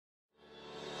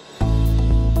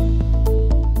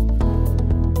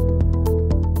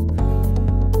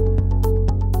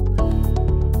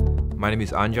My name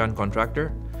is Anjan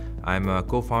Contractor. I'm a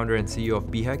co-founder and CEO of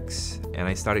BeeHex, and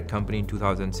I started company in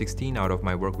 2016 out of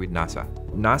my work with NASA.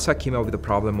 NASA came up with the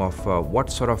problem of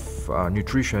what sort of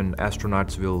nutrition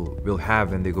astronauts will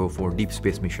have when they go for deep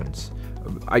space missions.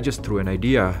 I just threw an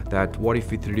idea that what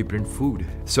if we 3D print food?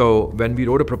 So when we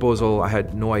wrote a proposal, I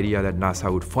had no idea that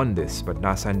NASA would fund this, but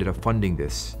NASA ended up funding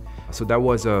this. So that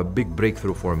was a big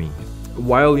breakthrough for me.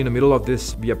 While in the middle of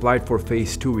this, we applied for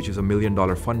phase 2, which is $1 million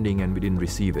funding, and we didn't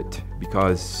receive it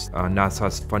because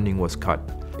NASA's funding was cut.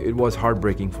 It was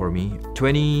heartbreaking for me.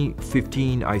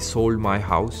 2015, I sold my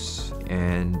house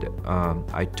and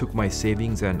I took my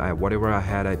savings and whatever I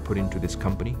had, I put into this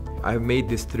company. I made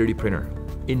this 3D printer.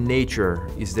 In nature,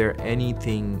 is there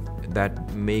anything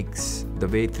that makes the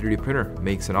way 3D printer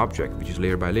makes an object, which is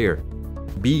layer by layer?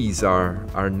 Bees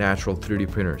are natural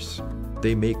 3D printers.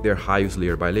 They make their hives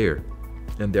layer by layer,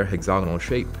 and they're hexagonal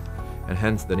shape, and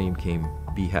hence the name came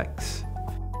BeeHex.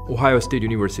 Ohio State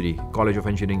University College of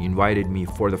Engineering invited me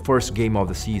for the first game of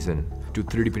the season to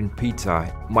 3D print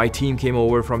pizza. My team came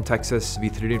over from Texas, we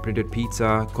 3D printed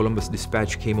pizza. Columbus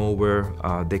Dispatch came over,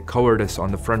 they covered us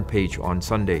on the front page on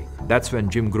Sunday. That's when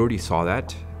Jim Grody saw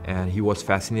that, and he was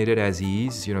fascinated as he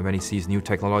is, when he sees new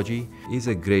technology. He's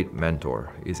a great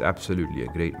mentor. He's absolutely a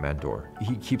great mentor.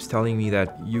 He keeps telling me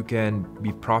that you can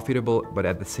be profitable, but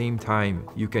at the same time,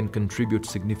 you can contribute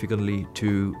significantly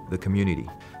to the community.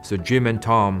 So Jim and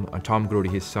Tom Grody,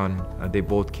 his son, they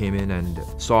both came in and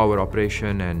saw our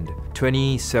operation, and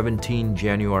 2017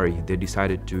 January, they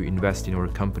decided to invest in our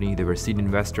company. They were seed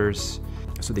investors.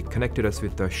 So they connected us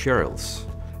with the Sherrills.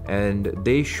 And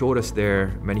they showed us their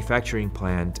manufacturing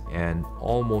plant, and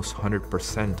almost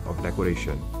 100% of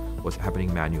decoration was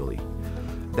happening manually.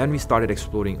 Then we started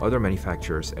exploring other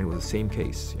manufacturers, and it was the same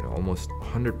case. Almost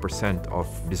 100% of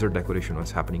dessert decoration was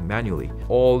happening manually.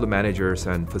 All the managers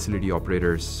and facility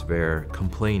operators were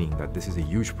complaining that this is a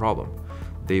huge problem.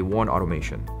 They want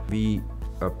automation. We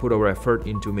put our effort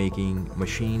into making a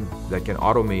machine that can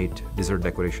automate dessert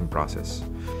decoration process.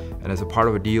 And as a part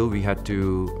of a deal, we had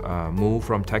to move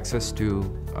from Texas to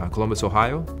Columbus,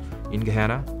 Ohio, in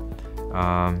Gahanna.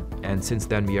 And since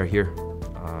then, we are here,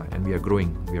 and we are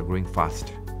growing. We are growing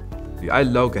fast. I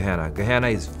love Gahanna.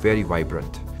 Gahanna is very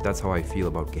vibrant. That's how I feel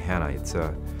about Gahanna.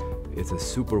 It's a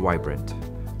super vibrant.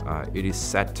 It is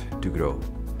set to grow,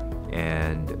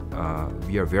 and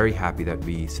we are very happy that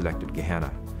we selected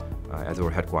Gahanna as our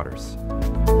headquarters.